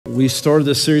We started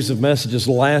this series of messages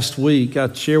last week.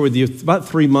 I shared with you about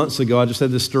 3 months ago. I just had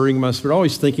this stirring in my spirit,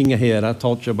 always thinking ahead. I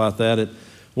taught you about that.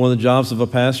 One of the jobs of a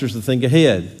pastor is to think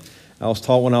ahead. I was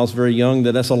taught when I was very young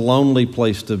that that's a lonely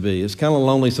place to be. It's kind of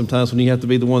lonely sometimes when you have to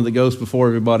be the one that goes before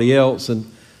everybody else. And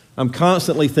I'm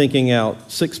constantly thinking out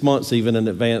 6 months even in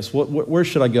advance. Where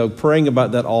should I go? Praying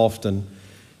about that often.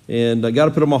 And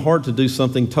God put on my heart to do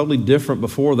something totally different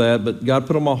before that. But God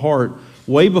put on my heart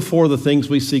way before the things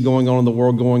we see going on in the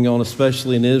world, going on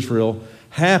especially in Israel,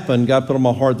 happened. God put on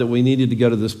my heart that we needed to go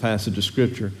to this passage of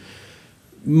Scripture.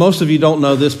 Most of you don't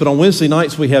know this, but on Wednesday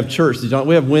nights we have church.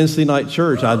 We have Wednesday night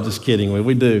church. I'm just kidding.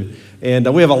 We do.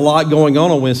 And we have a lot going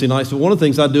on Wednesday nights. But one of the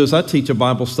things I do is I teach a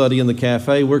Bible study in the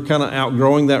cafe. We're kind of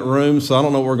outgrowing that room, so I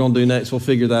don't know what we're going to do next. We'll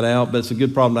figure that out, but it's a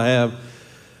good problem to have.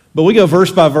 But we go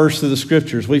verse by verse through the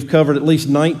Scriptures. We've covered at least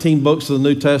 19 books of the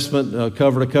New Testament,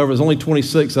 cover to cover. There's only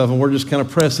 26 of them. We're just kind of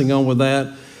pressing on with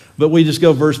that. But we just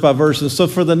go verse by verse. And so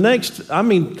for the next,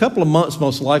 couple of months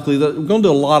most likely, we're going to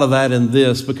do a lot of that in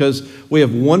this because we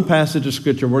have one passage of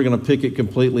Scripture and we're going to pick it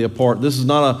completely apart. This is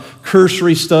not a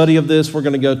cursory study of this. We're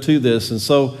going to go to this. And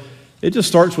so it just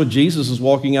starts with Jesus is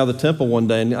walking out of the temple one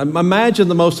day. And imagine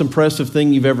the most impressive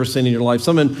thing you've ever seen in your life,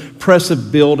 some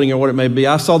impressive building or what it may be.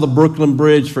 I saw the Brooklyn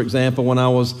Bridge, for example, when I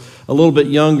was a little bit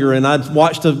younger, and I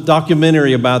watched a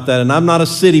documentary about that. And I'm not a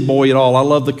city boy at all. I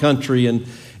love the country. And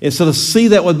so to see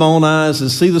that with my own eyes and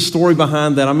see the story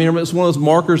behind that, it's one of those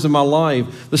markers in my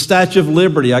life. The Statue of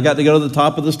Liberty, I got to go to the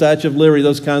top of the Statue of Liberty,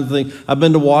 those kinds of things. I've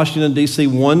been to Washington, D.C.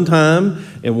 one time,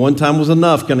 and one time was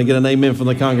enough. Can I get an amen from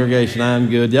the congregation? I'm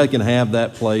good. Yeah, I can have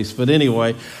that place. But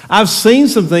anyway, I've seen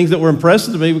some things that were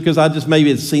impressive to me because I just maybe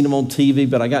had seen them on TV,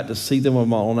 but I got to see them with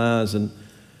my own eyes. And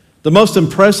the most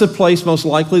impressive place, most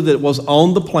likely, that was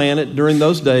on the planet during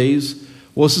those days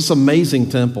was this amazing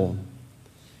temple.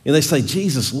 And they say,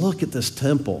 Jesus, look at this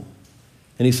temple.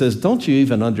 And he says, don't you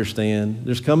even understand?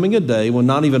 There's coming a day when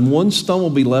not even one stone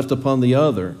will be left upon the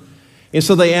other. And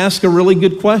so they ask a really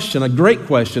good question, a great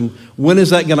question. When is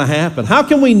that going to happen? How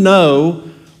can we know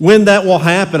when that will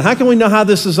happen? How can we know how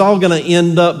this is all going to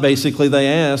end up, basically, they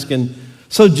ask. And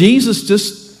so Jesus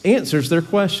just answers their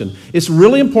question. It's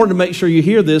really important to make sure you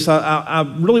hear this.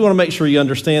 I really want to make sure you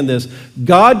understand this.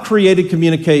 God created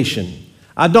communication.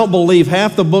 I don't believe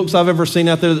half the books I've ever seen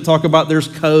out there that talk about there's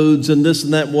codes and this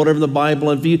and that, whatever in the Bible.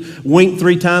 And if you wink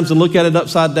 3 times and look at it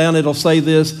upside down, it'll say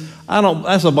this.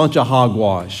 That's a bunch of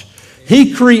hogwash.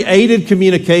 He created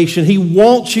communication. He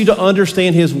wants you to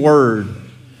understand His Word.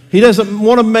 He doesn't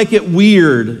want to make it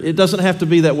weird. It doesn't have to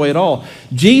be that way at all.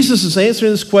 Jesus is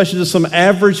answering this question to some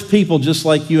average people just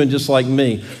like you and just like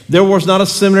me. There was not a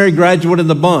seminary graduate in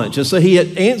the bunch. And so He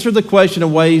had answered the question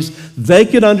in ways they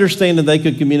could understand and they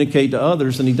could communicate to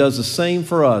others, and He does the same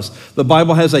for us. The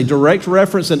Bible has a direct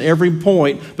reference in every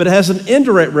point, but it has an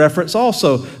indirect reference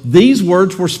also. These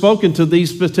words were spoken to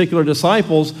these particular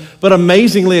disciples, but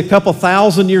amazingly, a couple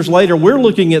thousand years later, we're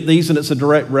looking at these and it's a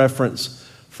direct reference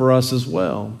for us as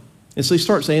well. And so He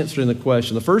starts answering the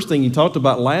question. The first thing He talked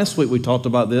about last week, we talked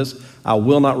about this, I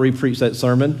will not repreach that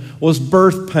sermon, was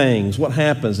birth pangs. What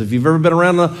happens? If you've ever been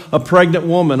around a pregnant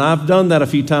woman, I've done that a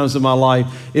few times in my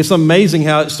life. It's amazing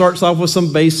how it starts off with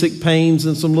some basic pains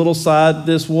and some little side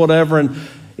this, whatever, and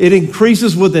it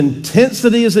increases with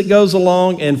intensity as it goes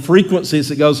along and frequency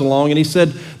as it goes along. And He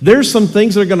said, there's some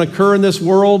things that are going to occur in this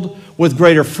world with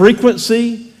greater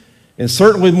frequency and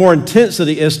certainly with more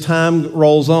intensity as time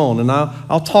rolls on. And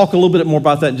I'll talk a little bit more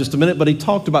about that in just a minute, but He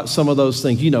talked about some of those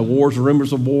things. Wars,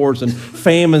 rumors of wars, and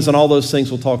famines, and all those things.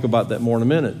 We'll talk about that more in a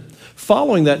minute.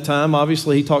 Following that time,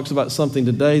 obviously, He talks about something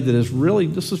today that is really,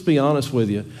 just let's be honest with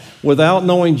you, without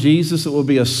knowing Jesus, it will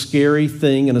be a scary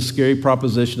thing and a scary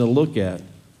proposition to look at.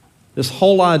 This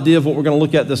whole idea of what we're going to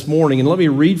look at this morning, and let me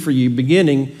read for you,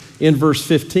 beginning in verse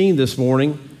 15 this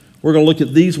morning. We're going to look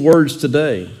at these words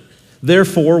today.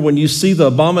 Therefore, when you see the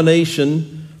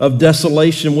abomination of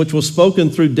desolation, which was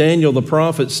spoken through Daniel the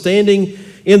prophet, standing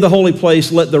in the holy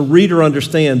place, let the reader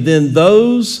understand. Then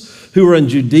those who are in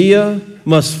Judea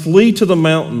must flee to the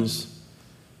mountains.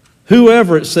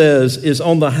 Whoever, it says, is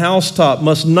on the housetop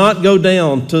must not go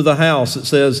down to the house, it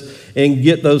says, and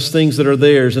get those things that are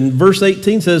theirs. And verse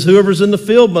 18 says, whoever's in the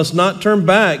field must not turn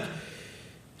back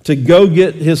to go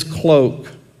get his cloak.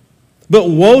 But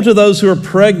woe to those who are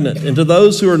pregnant and to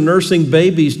those who are nursing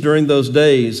babies during those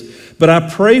days. But I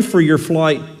pray for your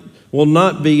flight will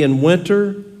not be in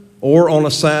winter or on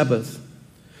a Sabbath.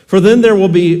 For then there will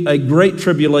be a great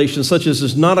tribulation, such as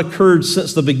has not occurred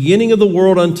since the beginning of the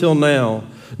world until now,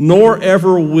 nor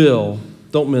ever will.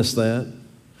 Don't miss that.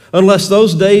 Unless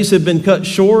those days had been cut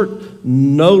short,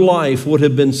 no life would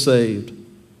have been saved.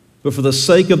 But for the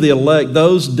sake of the elect,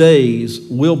 those days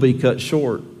will be cut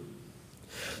short.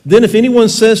 Then if anyone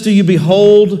says to you,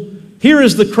 behold, here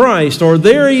is the Christ, or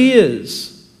there he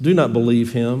is, do not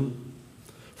believe him.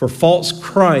 For false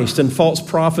Christ and false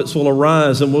prophets will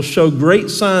arise and will show great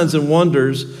signs and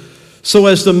wonders, so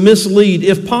as to mislead,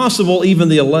 if possible, even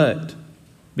the elect.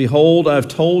 Behold, I have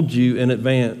told you in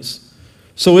advance.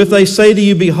 So if they say to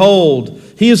you, behold,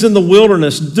 he is in the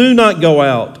wilderness, do not go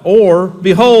out. Or,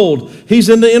 behold, he's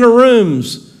in the inner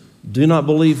rooms, do not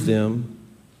believe them.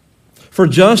 For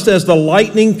just as the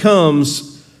lightning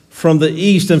comes from the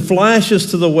east and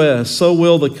flashes to the west, so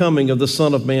will the coming of the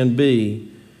Son of Man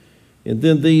be. And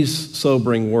then these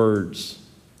sobering words.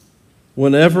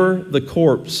 Whenever the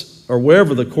corpse, or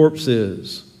wherever the corpse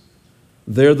is,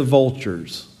 there the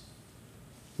vultures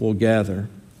will gather.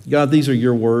 God, these are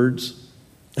your words.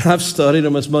 I've studied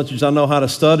them as much as I know how to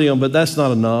study them, but that's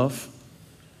not enough.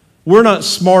 We're not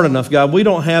smart enough, God. We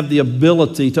don't have the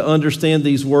ability to understand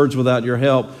these words without your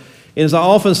help. And as I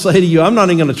often say to you, I'm not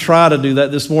even going to try to do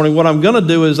that this morning. What I'm going to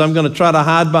do is I'm going to try to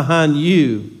hide behind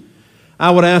you. I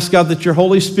would ask, God, that your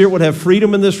Holy Spirit would have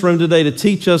freedom in this room today to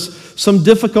teach us some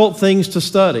difficult things to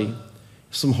study,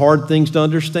 some hard things to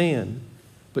understand.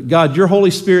 But God, your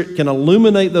Holy Spirit can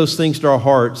illuminate those things to our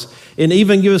hearts and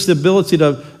even give us the ability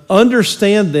to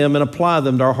understand them and apply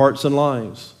them to our hearts and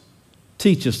lives.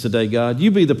 Teach us today, God. You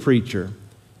be the preacher.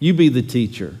 You be the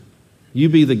teacher. You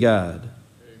be the guide. Amen.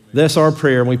 That's our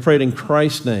prayer, and we pray it in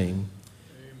Christ's name.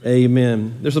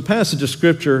 Amen. There's a passage of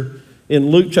Scripture in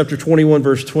Luke chapter 21,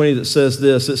 verse 20 that says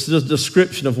this. It's just a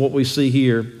description of what we see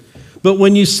here. But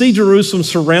when you see Jerusalem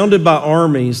surrounded by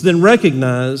armies, then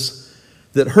recognize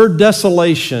that her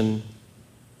desolation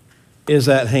is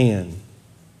at hand.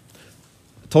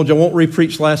 I told you I won't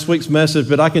re-preach last week's message,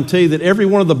 but I can tell you that every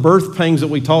one of the birth pangs that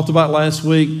we talked about last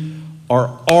week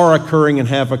are occurring and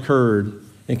have occurred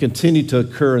and continue to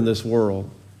occur in this world.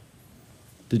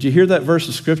 Did you hear that verse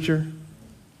of Scripture?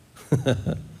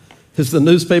 Is the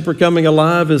newspaper coming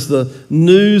alive? Is the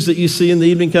news that you see in the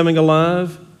evening coming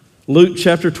alive? Luke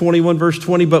chapter 21, verse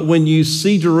 20, but when you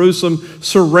see Jerusalem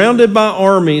surrounded by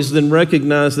armies, then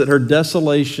recognize that her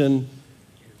desolation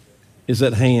is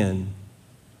at hand.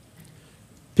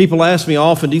 People ask me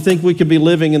often, do you think we could be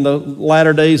living in the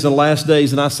latter days and last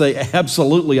days? And I say,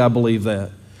 absolutely, I believe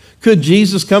that. Could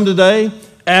Jesus come today?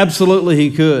 Absolutely,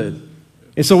 he could.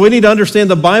 And so we need to understand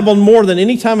the Bible more than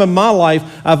any time in my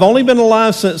life. I've only been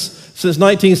alive since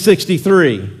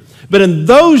 1963. But in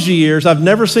those years, I've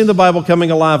never seen the Bible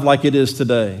coming alive like it is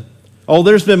today. Oh,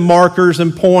 there's been markers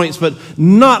and points, but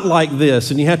not like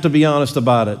this. And you have to be honest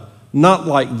about it. Not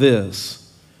like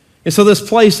this. And so this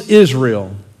place,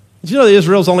 Israel. Did you know that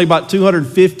Israel's only about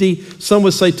 250, some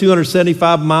would say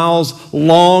 275 miles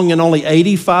long and only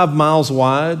 85 miles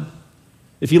wide?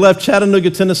 If you left Chattanooga,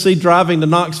 Tennessee, driving to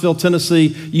Knoxville, Tennessee,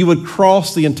 you would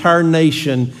cross the entire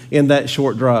nation in that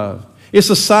short drive. It's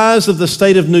the size of the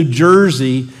state of New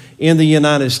Jersey in the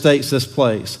United States, this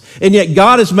place. And yet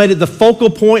God has made it the focal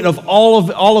point of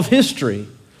all of history.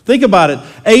 Think about it.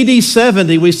 AD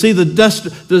 70, we see the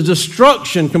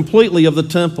destruction completely of the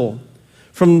temple.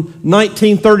 From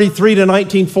 1933 to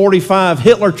 1945,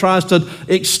 Hitler tries to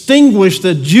extinguish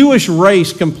the Jewish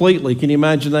race completely. Can you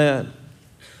imagine that?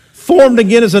 Formed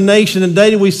again as a nation, and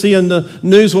today we see in the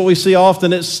news what we see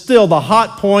often. It's still the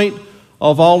hot point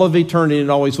of all of eternity, and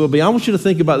it always will be. I want you to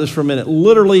think about this for a minute.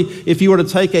 Literally, if you were to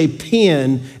take a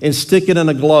pin and stick it in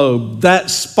a globe, that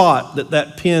spot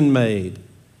that pin made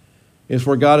is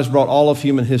where God has brought all of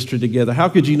human history together. How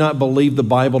could you not believe the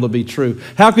Bible to be true?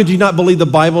 How could you not believe the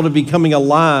Bible to be coming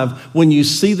alive when you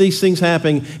see these things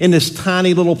happening in this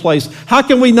tiny little place? How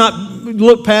can we not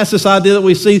look past this idea that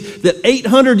we see that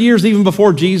 800 years even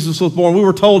before Jesus was born, we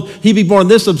were told he'd be born in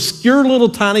this obscure little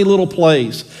tiny little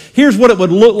place. Here's what it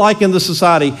would look like in the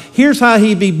society. Here's how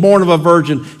he'd be born of a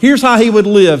virgin. Here's how he would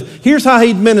live. Here's how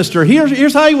he'd minister.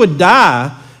 Here's how he would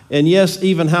die. And yes,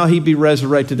 even how he'd be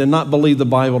resurrected, and not believe the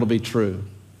Bible to be true.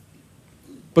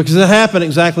 Because it happened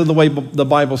exactly the way the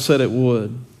Bible said it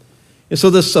would. And so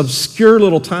this obscure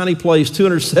little tiny place,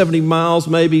 270 miles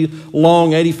maybe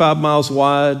long, 85 miles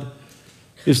wide,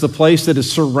 is the place that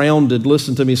is surrounded,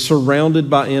 listen to me, surrounded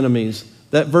by enemies.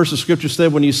 That verse of Scripture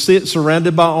said, when you see it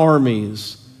surrounded by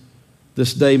armies,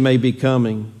 this day may be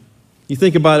coming. You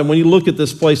think about it, when you look at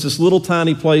this place, this little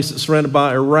tiny place that's surrounded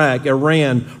by Iraq,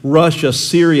 Iran, Russia,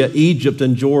 Syria, Egypt,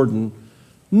 and Jordan,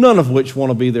 none of which want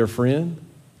to be their friend.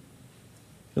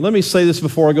 And let me say this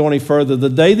before I go any further. The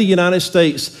day the United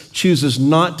States chooses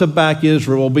not to back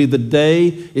Israel will be the day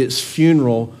its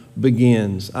funeral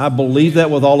begins. I believe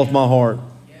that with all of my heart.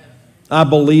 I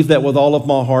believe that with all of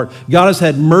my heart. God has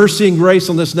had mercy and grace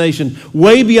on this nation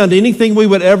way beyond anything we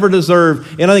would ever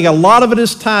deserve. And I think a lot of it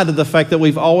is tied to the fact that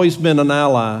we've always been an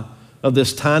ally of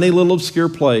this tiny little obscure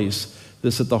place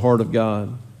that's at the heart of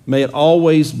God. May it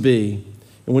always be.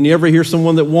 And when you ever hear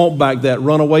someone that won't back that,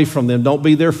 run away from them. Don't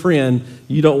be their friend.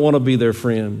 You don't want to be their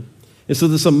friend. And so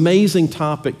this amazing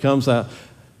topic comes out.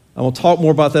 I'm going to talk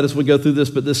more about that as we go through this,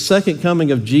 but the second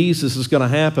coming of Jesus is going to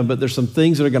happen, but there's some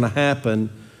things that are going to happen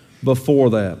before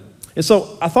that. And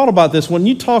so I thought about this. When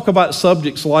you talk about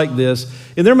subjects like this,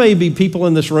 and there may be people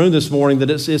in this room this morning that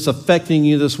it's affecting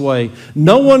you this way.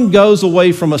 No one goes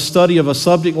away from a study of a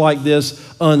subject like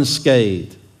this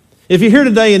unscathed. If you're here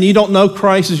today and you don't know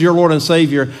Christ as your Lord and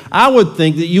Savior, I would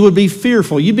think that you would be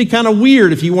fearful. You'd be kind of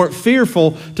weird if you weren't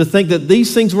fearful to think that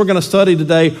these things we're going to study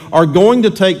today are going to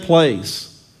take place.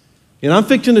 And I'm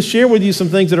fixing to share with you some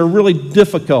things that are really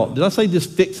difficult. Did I say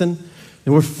just fixing?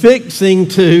 And we're fixing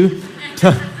to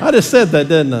I just said that,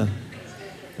 didn't I?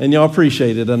 And y'all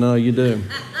appreciate it. I know you do.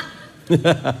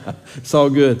 It's all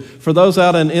good. For those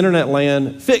out in internet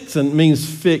land, fixing means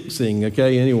fixing,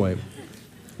 okay? Anyway,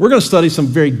 we're going to study some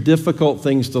very difficult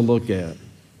things to look at.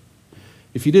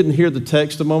 If you didn't hear the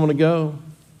text a moment ago,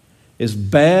 as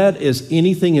bad as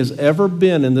anything has ever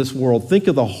been in this world, think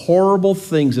of the horrible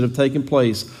things that have taken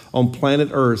place on planet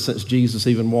Earth since Jesus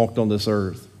even walked on this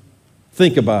earth.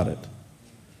 Think about it.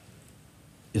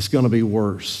 It's going to be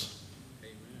worse.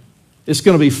 It's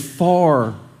going to be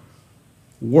far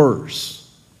worse.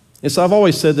 And so I've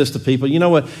always said this to people. You know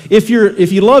what? If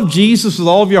you love Jesus with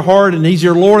all of your heart and He's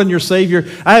your Lord and your Savior,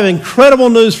 I have incredible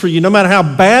news for you. No matter how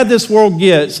bad this world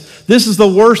gets, this is the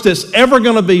worst it's ever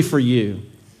going to be for you.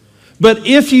 But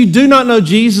if you do not know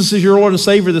Jesus as your Lord and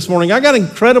Savior this morning, I got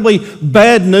incredibly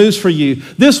bad news for you.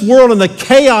 This world and the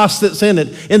chaos that's in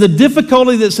it, and the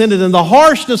difficulty that's in it, and the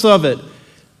harshness of it,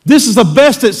 this is the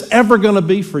best it's ever going to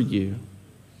be for you,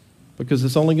 because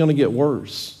it's only going to get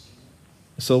worse.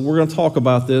 So we're going to talk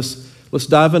about this. Let's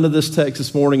dive into this text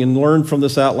this morning and learn from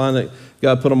this outline that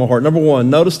God put on my heart. Number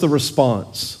one, notice the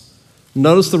response.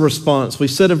 Notice the response. We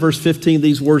said in verse 15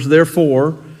 these words,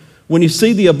 therefore, when you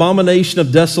see the abomination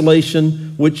of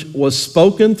desolation, which was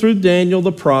spoken through Daniel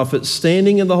the prophet,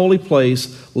 standing in the holy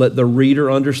place, let the reader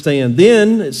understand.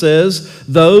 Then, it says,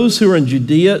 those who are in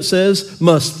Judea, it says,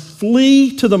 must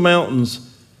flee to the mountains.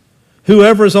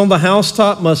 Whoever is on the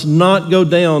housetop must not go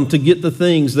down to get the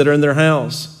things that are in their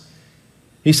house.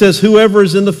 He says, whoever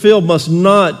is in the field must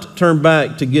not turn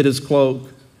back to get his cloak.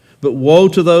 But woe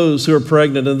to those who are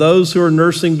pregnant and those who are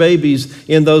nursing babies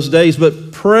in those days.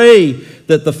 But pray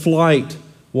that the flight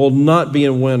will not be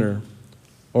in winter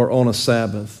or on a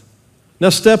Sabbath. Now,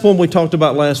 step one we talked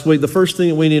about last week. The first thing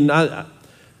that we need,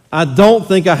 I don't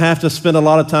think I have to spend a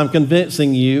lot of time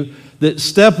convincing you that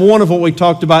step one of what we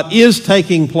talked about is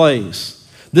taking place.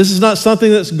 This is not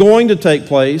something that's going to take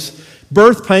place.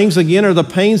 Birth pains, again, are the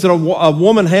pains that a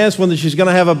woman has when she's going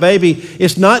to have a baby.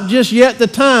 It's not just yet the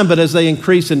time, but as they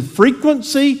increase in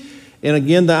frequency, and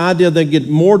again, the idea they get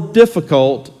more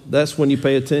difficult, that's when you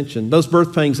pay attention. Those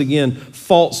birth pains, again,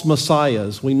 false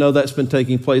messiahs. We know that's been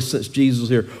taking place since Jesus was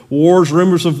here. Wars,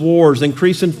 rumors of wars,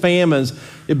 increase in famines.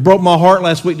 It broke my heart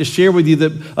last week to share with you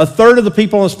that a third of the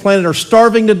people on this planet are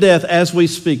starving to death as we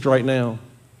speak right now.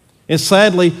 And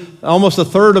sadly, almost a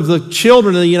third of the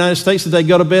children in the United States today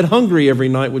go to bed hungry every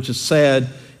night, which is sad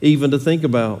even to think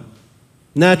about.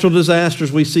 Natural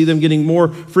disasters, we see them getting more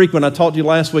frequent. I talked to you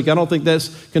last week. I don't think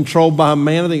that's controlled by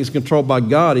man. I think it's controlled by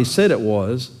God. He said it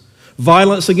was.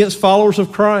 Violence against followers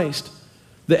of Christ.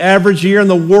 The average year in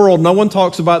the world, no one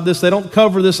talks about this. They don't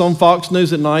cover this on Fox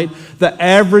News at night. The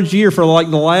average year for like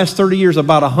the last 30 years,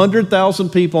 about 100,000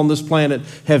 people on this planet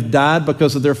have died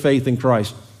because of their faith in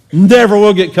Christ. Never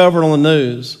will get covered on the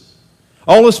news.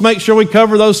 Oh, let's make sure we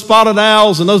cover those spotted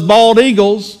owls and those bald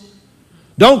eagles.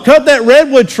 Don't cut that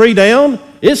redwood tree down.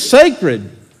 It's sacred.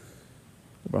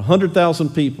 Over 100,000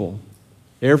 people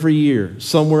every year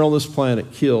somewhere on this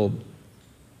planet killed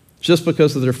just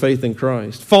because of their faith in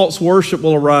Christ. False worship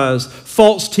will arise.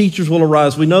 False teachers will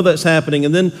arise. We know that's happening.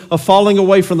 And then a falling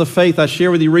away from the faith. I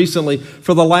shared with you recently,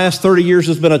 for the last 30 years,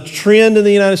 there's been a trend in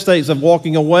the United States of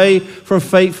walking away from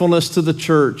faithfulness to the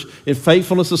church and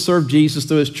faithfulness to serve Jesus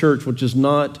through His church, which is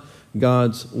not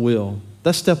God's will.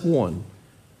 That's step one.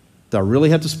 Do I really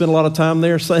have to spend a lot of time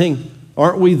there saying,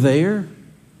 aren't we there?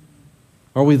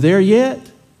 Are we there yet?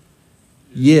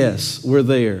 Yes, we're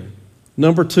there.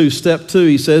 Number two, step two,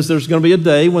 he says there's going to be a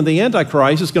day when the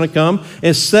Antichrist is going to come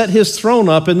and set his throne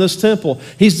up in this temple.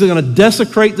 He's going to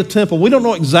desecrate the temple. We don't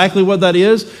know exactly what that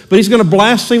is, but he's going to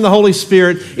blaspheme the Holy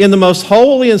Spirit in the most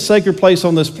holy and sacred place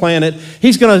on this planet.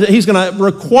 He's going to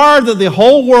require that the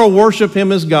whole world worship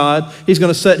him as God. He's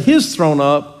going to set his throne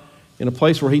up in a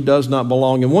place where he does not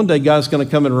belong. And one day God's going to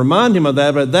come and remind him of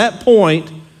that, but at that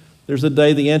point, there's a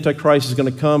day the Antichrist is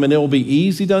going to come, and it will be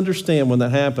easy to understand when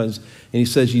that happens. And he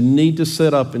says you need to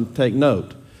sit up and take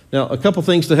note. Now, a couple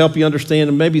things to help you understand,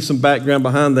 and maybe some background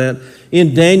behind that.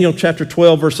 In Daniel chapter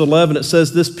 12, verse 11, it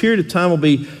says this period of time will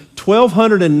be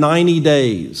 1,290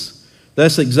 days.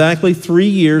 That's exactly 3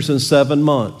 years and 7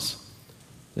 months.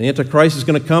 The Antichrist is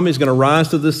going to come. He's going to rise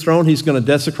to this throne. He's going to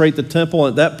desecrate the temple.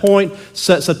 And at that point,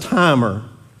 sets a timer.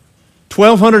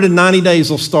 1,290 days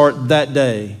will start that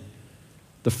day.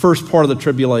 The first part of the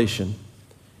tribulation.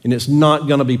 And it's not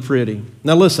going to be pretty.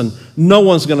 Now listen, no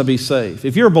one's going to be safe.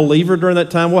 If you're a believer during that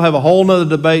time, we'll have a whole nother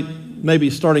debate maybe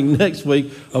starting next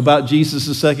week about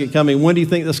Jesus' second coming. When do you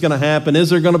think that's going to happen? Is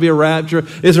there going to be a rapture?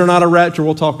 Is there not a rapture?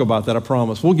 We'll talk about that, I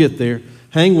promise. We'll get there.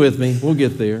 Hang with me. We'll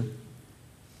get there.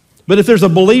 But if there's a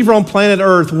believer on planet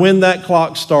Earth when that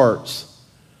clock starts,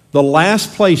 the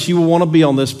last place you will want to be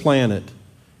on this planet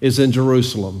is in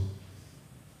Jerusalem.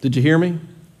 Did you hear me?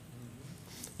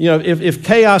 You know, if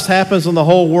chaos happens in the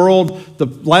whole world, the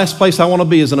last place I want to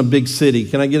be is in a big city.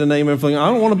 Can I get a name and everything? I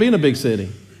don't want to be in a big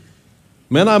city.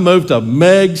 Man, I moved to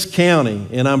Meigs County,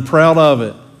 and I'm proud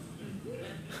of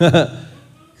it.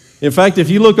 In fact, if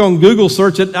you look on Google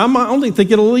search it, I don't think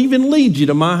it'll even lead you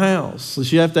to my house. So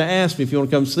you have to ask me if you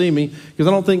want to come see me, because I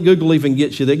don't think Google even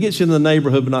gets you. They get you in the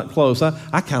neighborhood, but not close.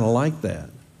 I kind of like that.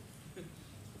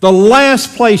 The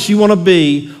last place you want to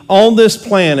be on this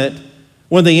planet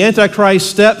when the Antichrist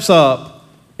steps up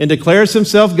and declares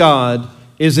himself God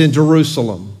is in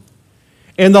Jerusalem.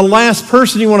 And the last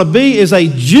person you want to be is a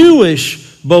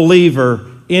Jewish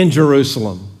believer in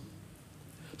Jerusalem.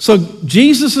 So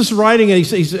Jesus is writing, and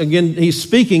he's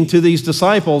speaking to these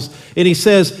disciples, and he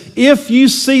says, if you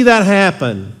see that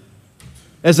happen,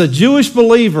 as a Jewish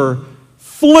believer,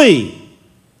 flee.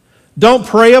 Don't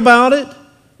pray about it.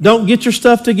 Don't get your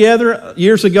stuff together.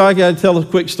 Years ago, I got to tell a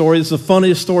quick story. It's the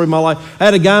funniest story of my life. I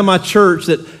had a guy in my church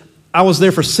that I was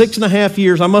there for 6.5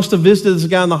 years. I must have visited this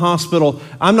guy in the hospital.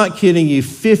 I'm not kidding you,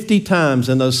 50 times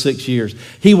in those 6 years.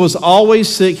 He was always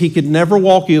sick. He could never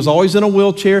walk. He was always in a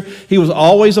wheelchair. He was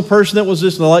always a person that was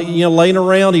just laying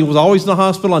around. He was always in the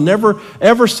hospital. I never,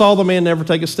 ever saw the man never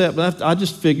take a step. But I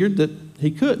just figured that he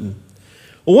couldn't.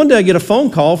 Well, one day I get a phone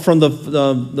call from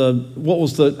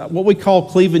what we call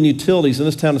Cleveland Utilities. In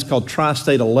this town, it's called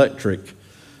Tri-State Electric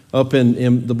up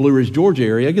in the Blue Ridge, Georgia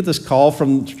area. I get this call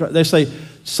from, they say,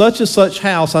 such and such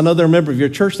house, I know they're a member of your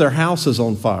church, their house is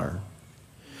on fire.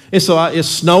 And so it's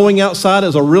snowing outside. It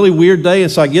was a really weird day.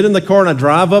 And so I get in the car and I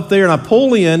drive up there and I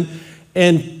pull in,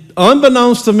 and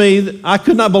unbeknownst to me, I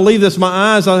could not believe this.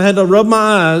 My eyes, I had to rub my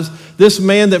eyes. This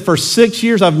man that for 6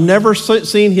 years I've never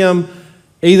seen him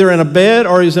either in a bed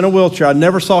or he's in a wheelchair. I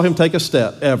never saw him take a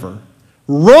step, ever.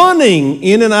 Running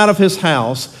in and out of his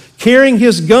house, carrying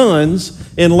his guns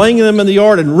and laying them in the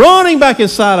yard and running back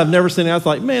inside. I've never seen it. I was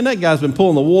like, man, that guy's been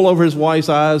pulling the wool over his wife's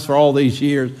eyes for all these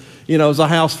years. You know, it was a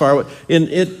house fire.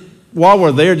 And while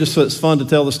we're there, just so it's fun to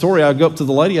tell the story, I go up to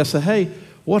the lady. I said, hey,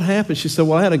 what happened? She said,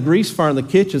 well, I had a grease fire in the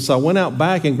kitchen, so I went out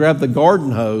back and grabbed the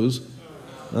garden hose.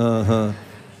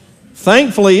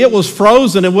 Thankfully, it was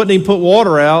frozen and wouldn't even put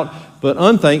water out. But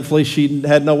unthankfully, she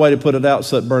had no way to put it out,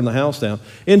 so it burned the house down.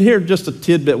 And here, just a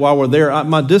tidbit while we're there,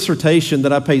 my dissertation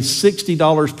that I paid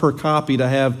 $60 per copy to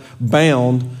have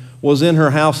bound was in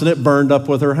her house, and it burned up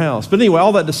with her house. But anyway,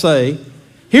 all that to say,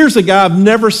 here's a guy I've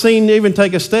never seen even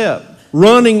take a step,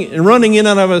 running in and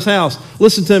out of his house.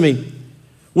 Listen to me.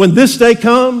 When this day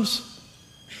comes,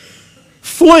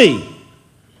 flee.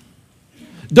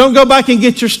 Don't go back and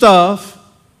get your stuff.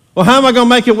 Well, how am I going to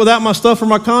make it without my stuff or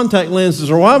my contact lenses?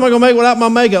 Or why am I going to make it without my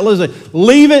makeup? Listen,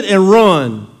 leave it and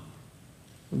run.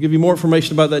 I'll give you more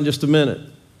information about that in just a minute.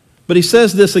 But he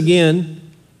says this again,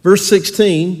 verse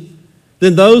 16,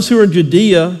 then those who are in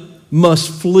Judea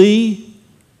must flee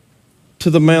to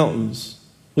the mountains.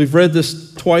 We've read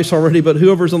this twice already, but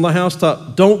whoever's on the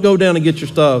housetop, don't go down and get your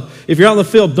stuff. If you're out in the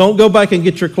field, don't go back and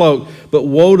get your cloak. But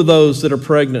woe to those that are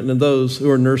pregnant and those who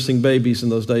are nursing babies in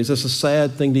those days. That's a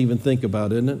sad thing to even think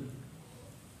about, isn't it?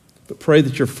 But pray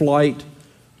that your flight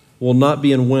will not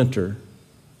be in winter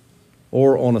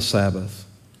or on a Sabbath.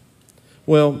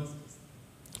 Well,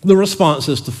 the response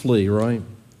is to flee, right?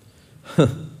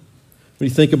 When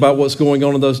you think about what's going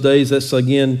on in those days, that's,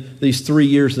 again, these 3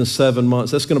 years and 7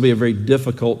 months. That's going to be a very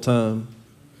difficult time.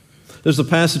 There's a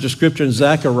passage of Scripture in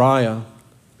Zechariah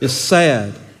It's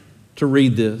sad to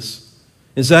read this.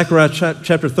 In Zechariah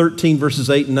chapter 13, verses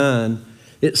 8 and 9,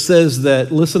 it says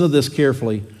that, listen to this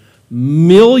carefully,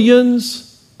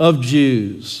 millions of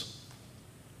Jews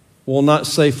will not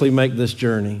safely make this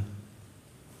journey.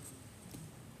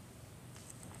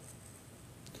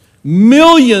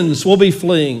 Millions will be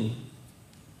fleeing.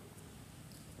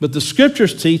 But the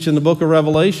scriptures teach in the book of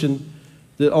Revelation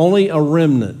that only a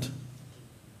remnant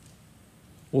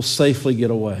will safely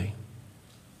get away.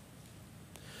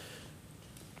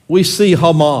 We see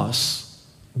Hamas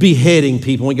beheading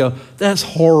people. We go, that's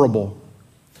horrible.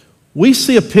 We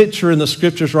see a picture in the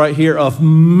scriptures right here of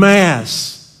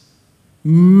mass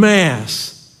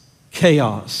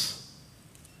chaos,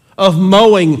 of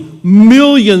mowing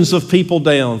millions of people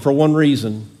down for one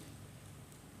reason.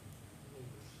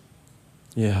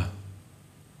 Yeah.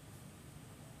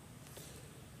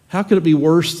 How could it be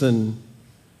worse than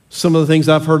some of the things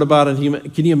I've heard about in human?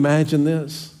 Can you imagine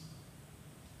this?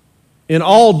 And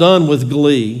all done with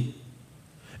glee,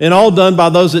 and all done by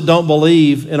those that don't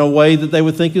believe in a way that they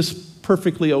would think is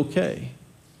perfectly okay.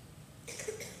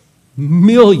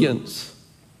 Millions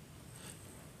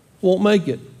won't make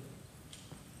it.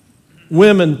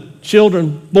 Women,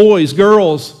 children, boys,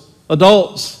 girls,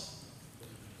 adults.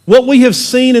 What we have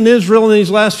seen in Israel in these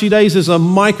last few days is a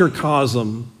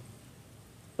microcosm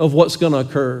of what's going to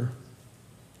occur.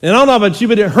 And I don't know about you,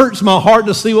 but it hurts my heart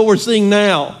to see what we're seeing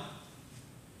now.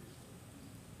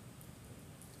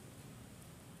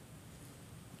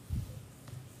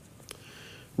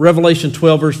 Revelation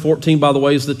 12, verse 14, by the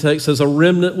way, is the text, says, a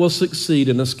remnant will succeed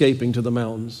in escaping to the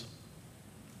mountains.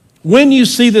 When you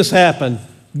see this happen,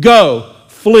 go,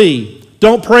 flee.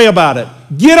 Don't pray about it.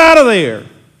 Get out of there.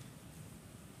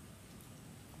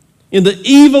 And the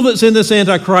evil that's in this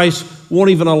Antichrist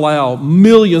won't even allow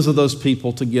millions of those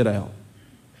people to get out.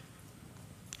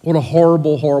 What a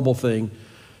horrible, horrible thing.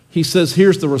 He says,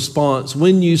 here's the response.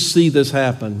 When you see this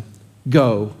happen,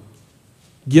 go.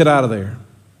 Get out of there.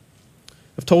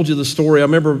 I've told you the story. I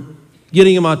remember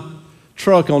getting in my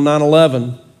truck on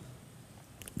 9/11.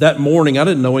 That morning, I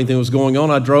didn't know anything was going on.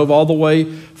 I drove all the way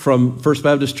from First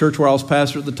Baptist Church, where I was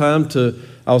pastor at the time,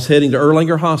 I was heading to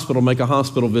Erlanger Hospital, make a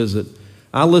hospital visit.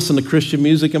 I listen to Christian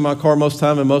music in my car most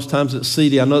time, and most times it's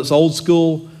CD. I know it's old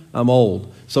school. I'm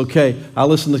old. It's okay. I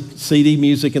listen to CD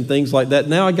music and things like that.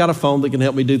 Now I got a phone that can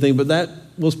help me do things, but that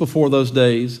was before those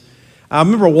days. I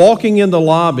remember walking in the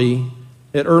lobby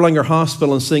at Erlanger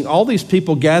Hospital and seeing all these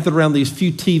people gathered around these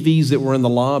few TVs that were in the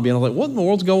lobby. And I was like, what in the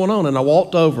world's going on? And I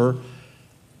walked over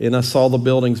and I saw the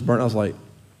buildings burn. I was like,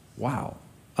 wow.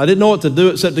 I didn't know what to do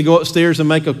except to go upstairs and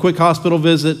make a quick hospital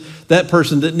visit. That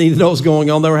person didn't need to know what was going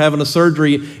on. They were having a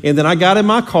surgery. And then I got in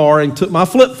my car and took my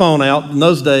flip phone out in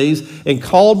those days and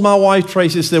called my wife,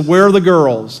 Tracy, and said, where are the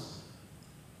girls?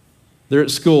 They're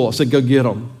at school. I said, go get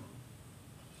them.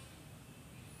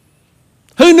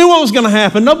 Who knew what was going to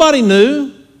happen? Nobody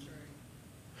knew.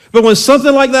 But when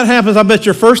something like that happens, I bet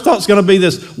your first thought's going to be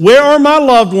this: where are my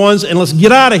loved ones, and let's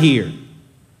get out of here.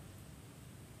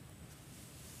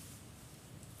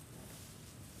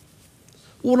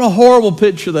 What a horrible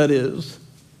picture that is.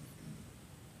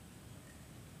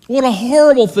 What a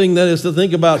horrible thing that is to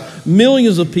think about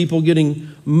millions of people getting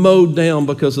mowed down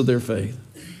because of their faith.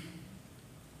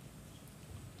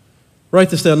 Write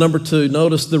this down. Number 2,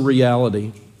 notice the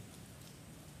reality.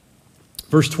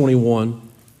 Verse 21.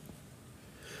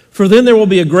 For then there will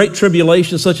be a great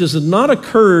tribulation such as has not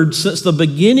occurred since the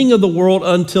beginning of the world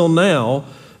until now,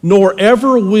 nor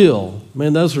ever will.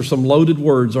 Man, those are some loaded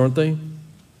words, aren't they?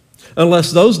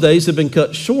 Unless those days had been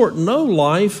cut short, no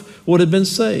life would have been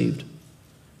saved.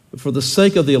 But for the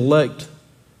sake of the elect,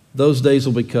 those days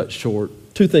will be cut short.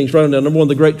 2 things, write them down. Number 1,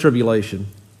 the great tribulation.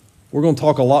 We're going to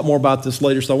talk a lot more about this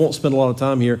later, so I won't spend a lot of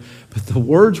time here. But the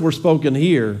words were spoken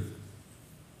here.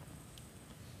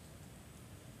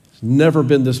 It's never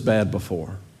been this bad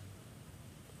before.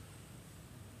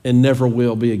 And never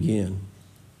will be again.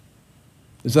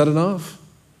 Is that enough?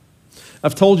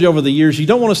 I've told you over the years, you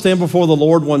don't want to stand before the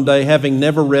Lord one day having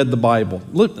never read the Bible.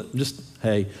 Look,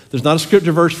 hey, there's not a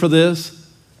scripture verse for this.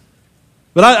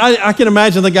 But I can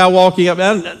imagine the guy walking up.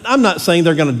 I'm not saying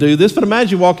they're going to do this, but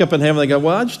imagine you walk up in heaven and they go,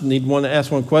 well, I just need to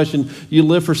ask one question. You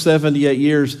lived for 78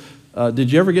 years.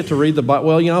 Did you ever get to read the Bible?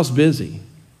 Well, I was busy.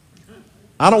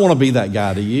 I don't want to be that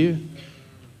guy, do you?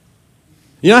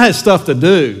 I had stuff to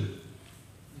do.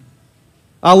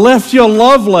 I left you a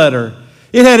love letter.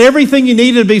 It had everything you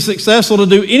needed to be successful, to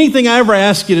do anything I ever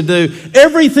asked you to do.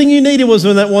 Everything you needed was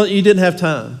in that one. You didn't have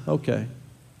time. Okay.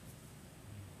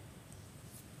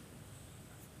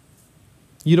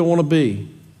 You don't want to be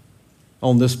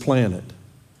on this planet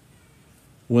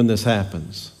when this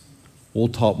happens. We'll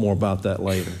talk more about that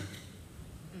later.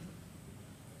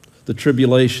 The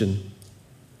tribulation.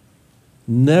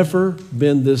 Never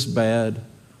been this bad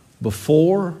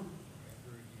before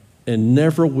and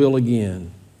never will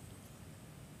again.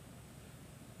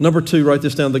 Number 2, write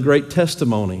this down, the great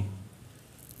testimony.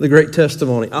 The great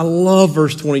testimony. I love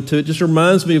verse 22. It just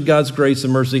reminds me of God's grace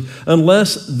and mercy.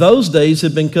 Unless those days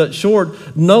had been cut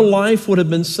short, no life would have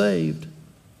been saved.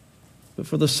 But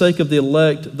for the sake of the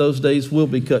elect, those days will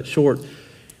be cut short.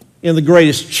 In the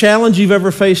greatest challenge you've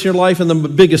ever faced in your life, in the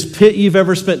biggest pit you've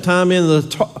ever spent time in,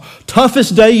 the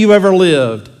toughest day you've ever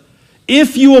lived,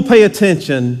 if you will pay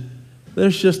attention,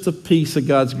 there's just a piece of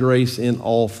God's grace in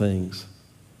all things.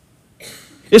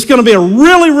 It's going to be a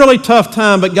really, really tough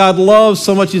time, but God loves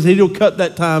so much that He'll cut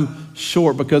that time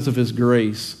short because of His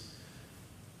grace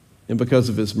and because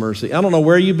of His mercy. I don't know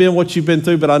where you've been, what you've been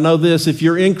through, but I know this. If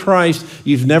you're in Christ,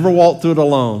 you've never walked through it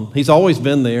alone. He's always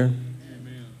been there.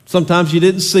 Amen. Sometimes you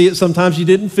didn't see it, sometimes you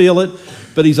didn't feel it,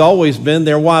 but He's always been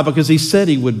there. Why? Because He said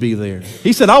He would be there.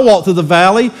 He said, I'll walk through the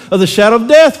valley of the shadow of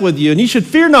death with you, and you should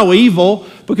fear no evil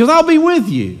because I'll be with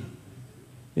you.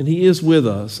 And He is with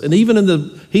us. And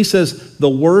even He says, the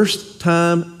worst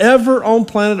time ever on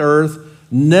planet Earth,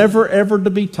 never ever to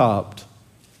be topped.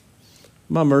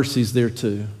 My mercy's there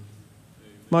too.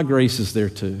 My grace is there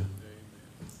too.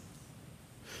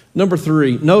 Number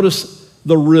 3, notice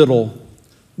the riddle.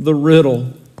 The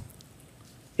riddle.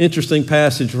 Interesting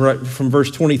passage right from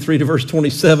verse 23 to verse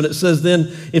 27. It says,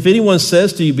 then, if anyone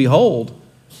says to you, behold,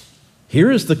 here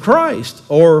is the Christ,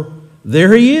 or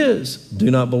there He is,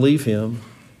 do not believe him.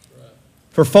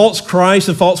 For false Christs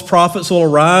and false prophets will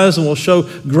arise and will show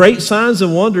great signs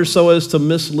and wonders so as to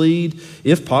mislead,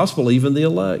 if possible, even the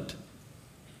elect.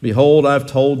 Behold, I've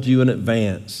told you in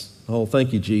advance. Oh,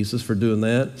 thank you, Jesus, for doing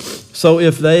that. So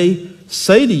if they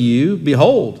say to you,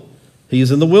 behold, He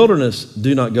is in the wilderness,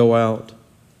 do not go out.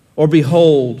 Or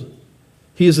behold,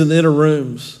 He is in the inner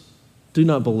rooms, do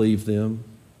not believe them.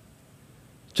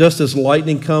 Just as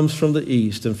lightning comes from the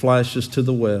east and flashes to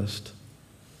the west,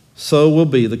 so will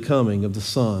be the coming of the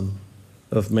Son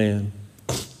of Man.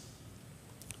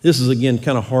 This is, again,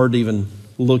 kind of hard to even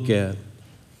look at.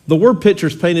 The word picture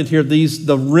is painted here,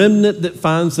 the remnant that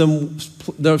finds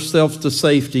themselves to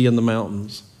safety in the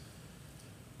mountains.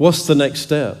 What's the next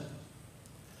step?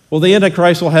 Well, the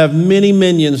Antichrist will have many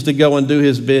minions to go and do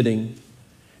his bidding.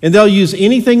 And they'll use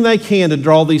anything they can to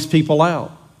draw these people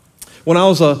out. When I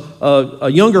was a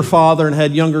younger father and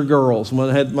had younger girls, when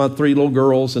I had my 3 little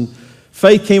girls, and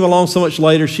Faith came along so much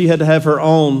later, she had to have her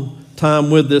own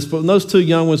time with this. But when those 2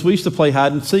 young ones, we used to play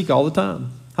hide and seek all the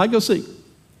time. Hide, go, seek.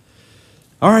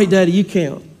 All right, Daddy, you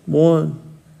count. 1,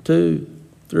 2,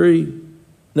 3.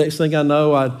 Next thing I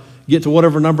know, I'd get to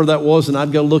whatever number that was, and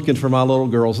I'd go looking for my little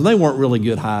girls. And they weren't really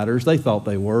good hiders. They thought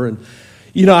they were. And,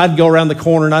 I'd go around the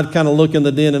corner, and I'd kind of look in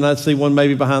the den, and I'd see one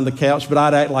maybe behind the couch, but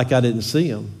I'd act like I didn't see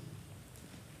them.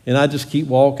 And I'd just keep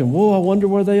walking. Whoa, I wonder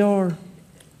where they are.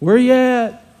 Where you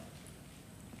at?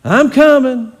 I'm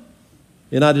coming.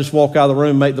 And I just walk out of the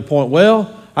room and make the point,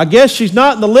 well, I guess she's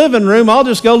not in the living room. I'll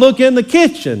just go look in the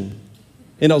kitchen.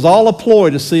 And it was all a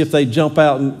ploy to see if they'd jump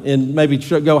out and maybe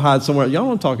go hide somewhere. Y'all know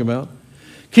what I'm talking about.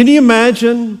 Can you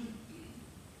imagine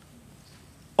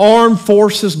armed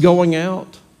forces going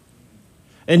out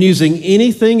and using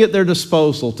anything at their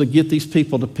disposal to get these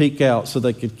people to peek out so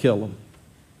they could kill them?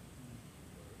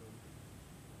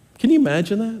 Can you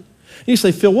imagine that? And you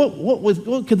say, Phil,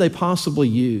 what could they possibly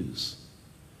use?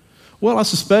 Well, I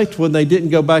suspect when they didn't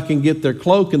go back and get their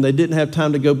cloak and they didn't have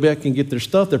time to go back and get their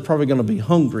stuff, they're probably going to be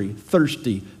hungry,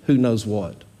 thirsty, who knows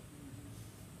what.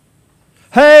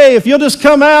 Hey, if you'll just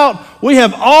come out, we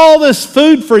have all this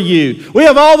food for you. We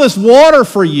have all this water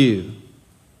for you.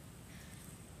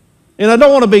 And I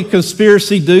don't want to be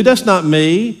conspiracy dude. That's not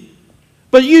me.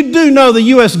 But you do know the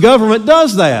U.S. government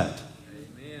does that.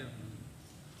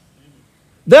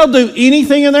 They'll do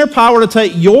anything in their power to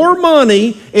take your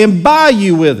money and buy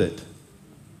you with it.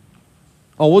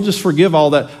 Oh, we'll just forgive all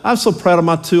that. I'm so proud of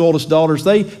my 2 oldest daughters.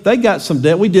 They got some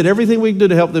debt. We did everything we could do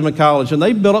to help them in college, and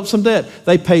they built up some debt.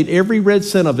 They paid every red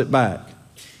cent of it back.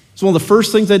 It's one of the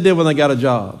first things they did when they got a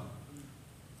job.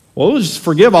 Well, we'll just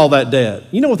forgive all that debt.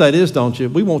 You know what that is, don't you?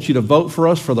 We want you to vote for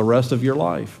us for the rest of your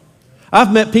life.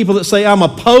 I've met people that say, I'm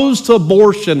opposed to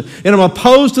abortion, and I'm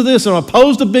opposed to this, and I'm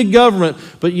opposed to big government.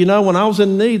 But when I was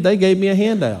in need, they gave me a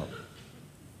handout.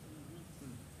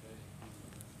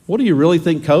 What do you really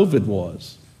think COVID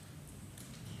was?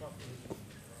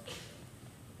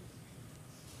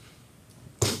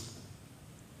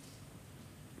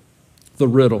 The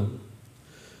riddle.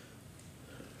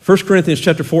 1 Corinthians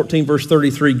chapter 14, verse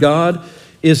 33, God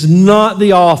is not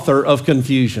the author of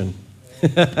confusion.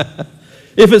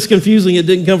 If it's confusing, it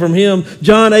didn't come from him.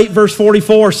 John 8, verse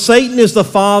 44, Satan is the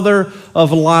father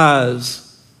of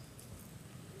lies.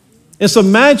 And so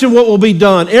imagine what will be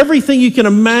done. Everything you can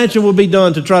imagine will be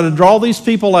done to try to draw these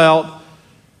people out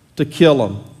to kill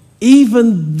them.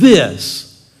 Even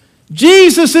this.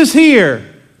 Jesus is here.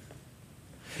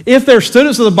 If they're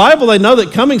students of the Bible, they know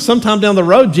that coming sometime down the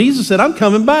road, Jesus said, I'm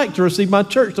coming back to receive my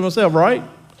church to myself, right?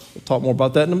 We'll talk more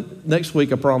about that next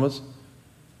week, I promise.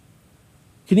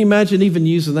 Can you imagine even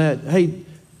using that? Hey,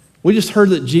 we just heard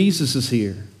that Jesus is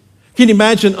here. Can you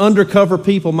imagine undercover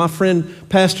people? My friend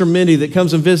Pastor Minnie that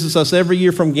comes and visits us every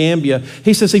year from Gambia,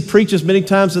 he says he preaches many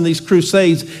times in these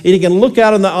crusades, and he can look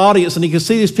out in the audience and he can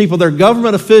see these people, they're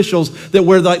government officials that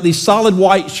wear like these solid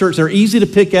white shirts. They're easy to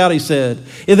pick out, he said.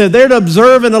 And they're there to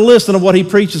observe and to listen to what he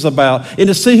preaches about and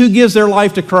to see who gives their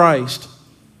life to Christ.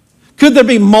 Could there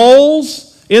be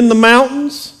moles in the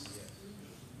mountains?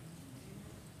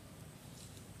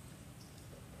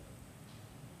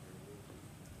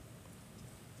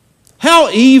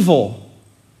 How evil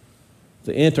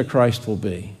the Antichrist will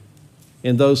be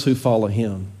and those who follow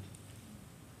him.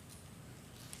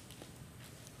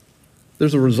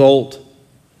 There's a result.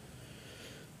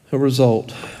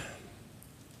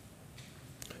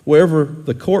 Wherever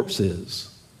the corpse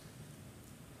is,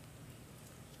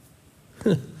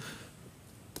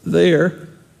 there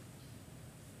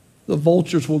the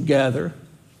vultures will gather.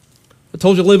 I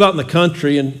told you I live out in the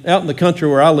country, and out in the country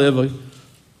where I live, a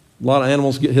lot of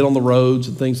animals get hit on the roads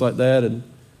and things like that. And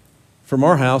from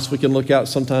our house, we can look out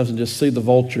sometimes and just see the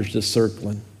vultures just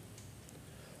circling.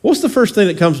 What's the first thing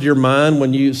that comes to your mind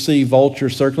when you see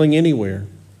vultures circling anywhere?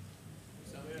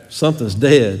 Something's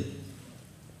dead.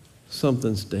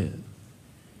 Something's dead.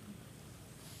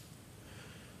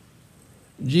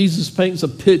 Jesus paints a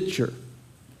picture,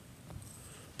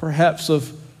 perhaps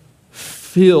of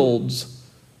fields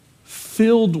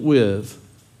filled with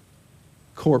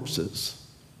corpses.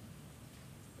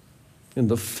 And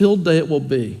the field day it will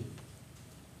be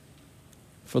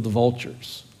for the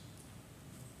vultures.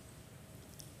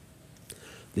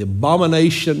 The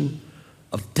abomination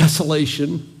of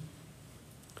desolation,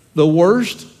 the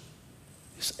worst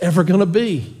it's ever going to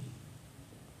be.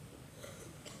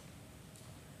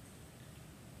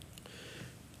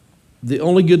 The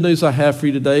only good news I have for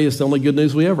you today is the only good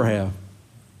news we ever have,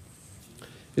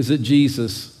 is that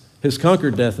Jesus has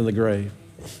conquered death and the grave.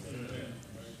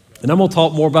 And I'm going to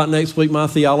talk more about next week, my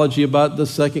theology about the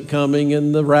second coming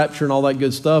and the rapture and all that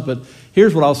good stuff. But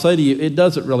here's what I'll say to you. It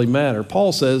doesn't really matter.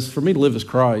 Paul says, for me to live is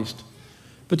Christ.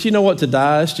 But you know what? To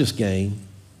die, it's just gain.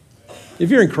 If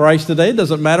you're in Christ today, it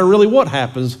doesn't matter really what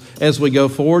happens as we go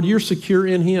forward. You're secure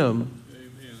in him.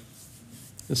 Amen.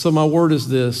 And so my word is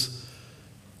this.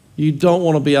 You don't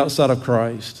want to be outside of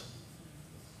Christ.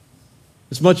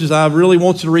 As much as I really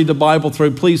want you to read the Bible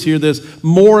through, please hear this.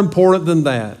 More important than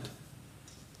that,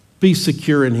 be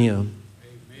secure in him.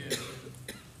 Amen.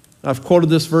 I've quoted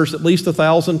this verse at least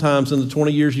 1,000 times in the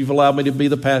 20 years you've allowed me to be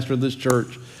the pastor of this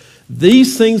church.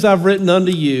 These things I've written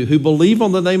unto you who believe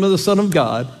on the name of the Son of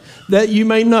God, that you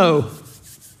may know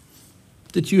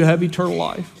that you have eternal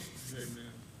life. Amen.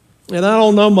 And I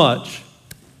don't know much,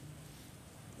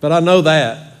 but I know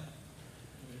that.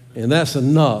 And that's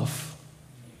enough.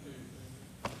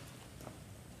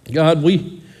 God,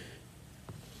 we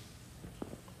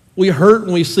hurt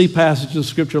when we see passages of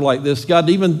Scripture like this. God,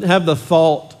 to even have the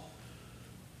thought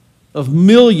of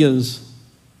millions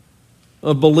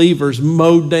of believers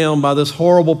mowed down by this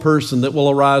horrible person that will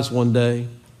arise one day.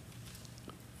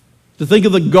 To think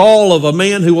of the gall of a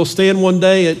man who will stand one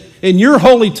day in your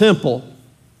holy temple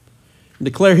and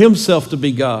declare himself to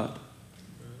be God.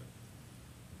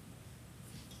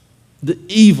 The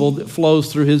evil that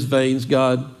flows through his veins,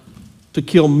 God, to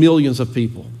kill millions of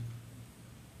people.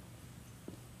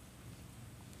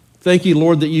 Thank you,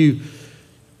 Lord, that you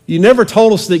never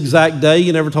told us the exact day,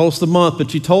 you never told us the month,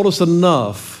 but you told us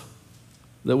enough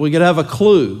that we could have a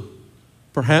clue,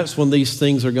 perhaps, when these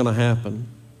things are going to happen.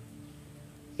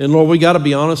 And Lord, we got to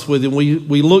be honest with you.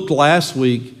 We looked last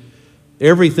week,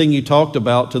 everything you talked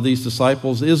about to these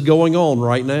disciples is going on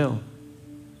right now.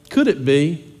 Could it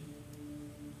be?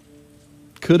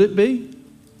 Could it be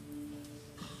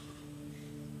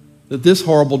that this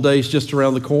horrible day is just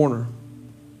around the corner?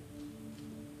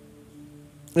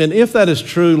 And if that is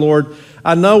true, Lord,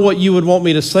 I know what you would want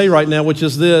me to say right now, which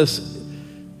is this: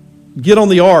 get on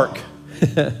the ark.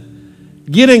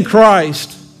 Get in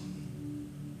Christ.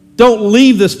 Don't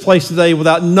leave this place today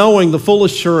without knowing the full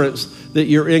assurance that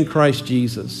you're in Christ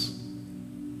Jesus.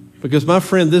 Because, my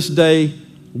friend, this day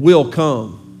will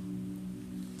come.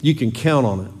 You can count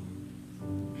on it.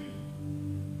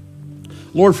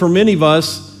 Lord, for many of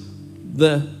us,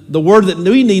 The word that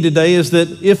we need today is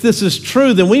that if this is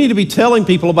true, then we need to be telling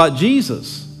people about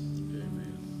Jesus.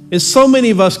 And so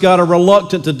many of us, God, are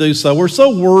reluctant to do so. We're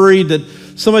so worried that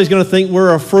somebody's going to think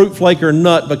we're a fruit flake or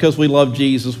nut because we love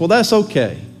Jesus. Well, that's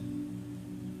okay.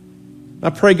 I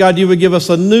pray, God, you would give us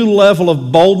a new level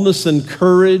of boldness and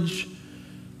courage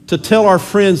to tell our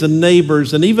friends and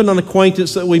neighbors and even an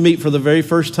acquaintance that we meet for the very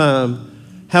first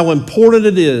time how important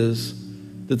it is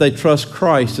that they trust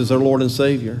Christ as their Lord and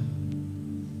Savior.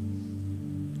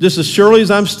 Just as surely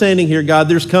as I'm standing here, God,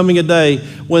 there's coming a day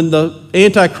when the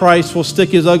Antichrist will stick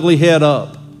his ugly head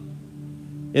up.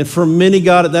 And for many,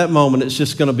 God, at that moment, it's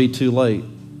just going to be too late.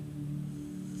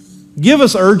 Give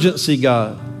us urgency,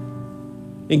 God,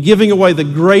 in giving away the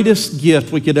greatest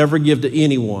gift we could ever give to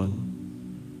anyone.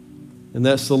 And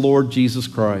that's the Lord Jesus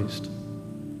Christ.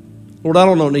 Lord, I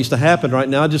don't know what needs to happen right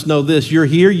now. I just know this. You're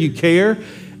here, you care.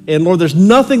 And Lord, there's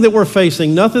nothing that we're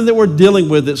facing, nothing that we're dealing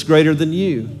with that's greater than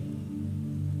you.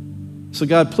 So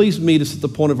God, please meet us at the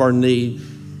point of our need.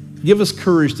 Give us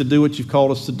courage to do what you've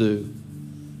called us to do.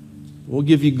 We'll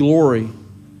give you glory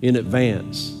in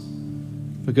advance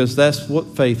because that's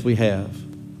what faith we have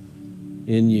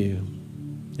in you.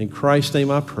 In Christ's name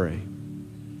I pray.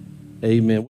 Amen.